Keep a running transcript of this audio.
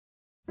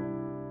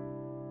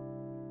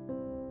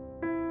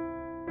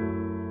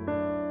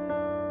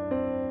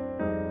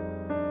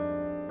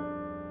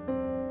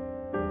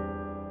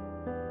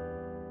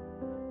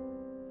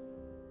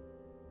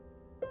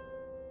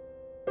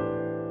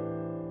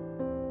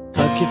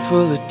pocket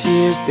full of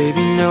tears, baby,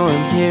 know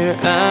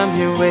I'm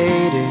here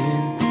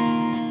waiting.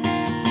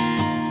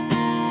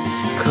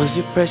 Close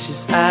your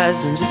precious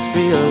eyes and just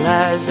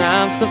realize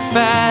I'm still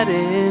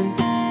fighting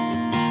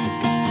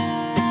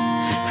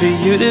for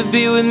you to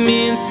be with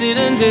me and sit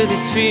under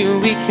this tree where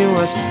we can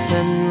watch the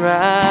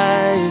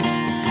sunrise.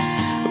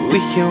 We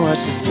can watch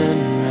the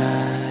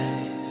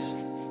sunrise.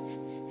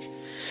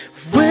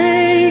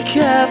 Wake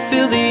up,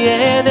 feel the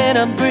air that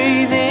I'm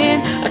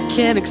breathing. I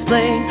can't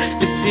explain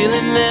this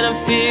feeling that I'm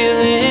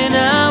feeling.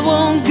 I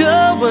won't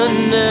go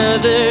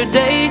another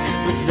day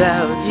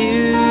without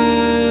you.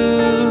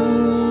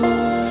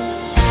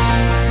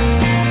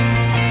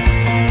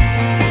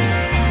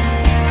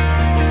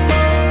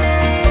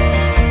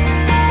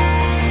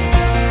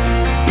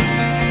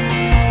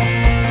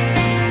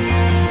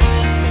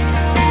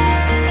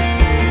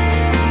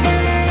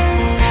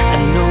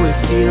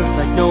 Feels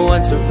like no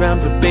one's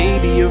around, but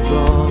baby, you're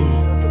wrong.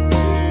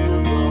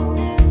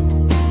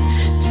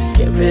 Just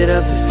get rid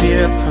of the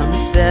fear, I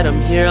promise that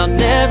I'm here, I'll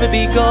never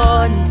be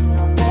gone.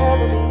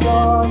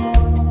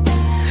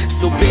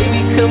 So baby,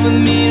 come with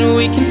me and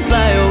we can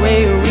fly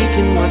away, or we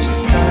can watch the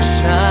stars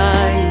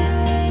shine.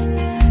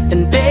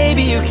 And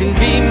baby, you can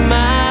be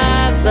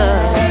my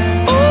love.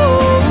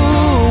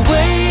 Oh,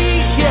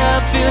 wake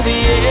up, feel the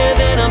air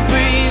that I'm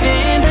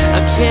breathing.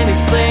 I can't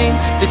explain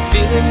this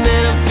feeling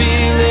that I'm feeling.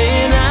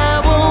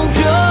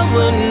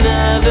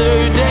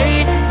 Another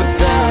day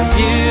without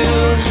you,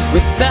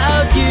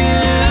 without you.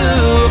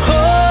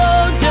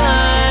 Hold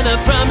on, I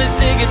promise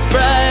it gets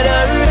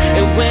brighter.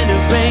 And when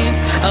it rains,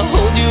 I'll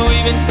hold you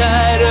even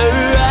tighter.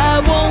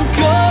 I won't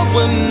go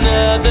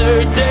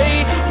another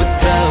day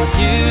without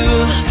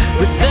you,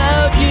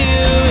 without you.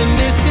 And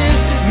this is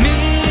me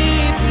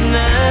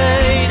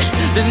tonight.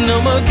 There's no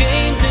more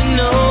games and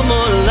no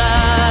more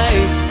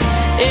lies.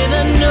 And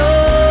I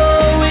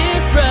know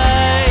it's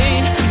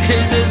right,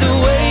 'cause of the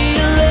way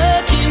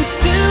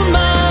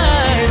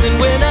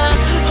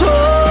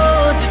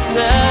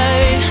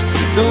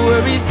the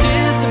worries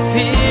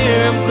disappear.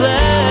 I'm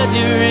glad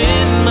you're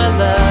in my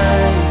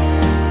life.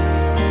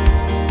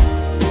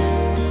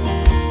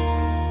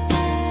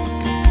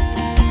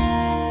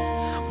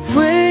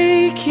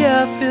 Wake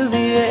up, feel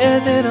the air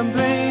that I'm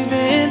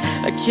breathing.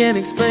 I can't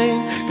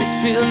explain this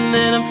feeling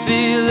that I'm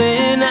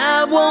feeling.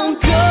 I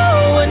won't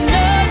go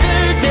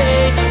another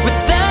day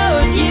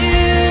without you.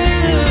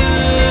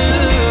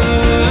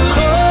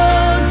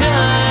 Hold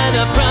on,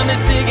 I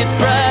promise it gets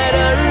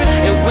brighter.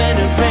 And when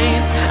it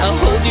rains, I'll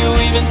hold you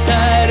even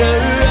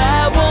tighter.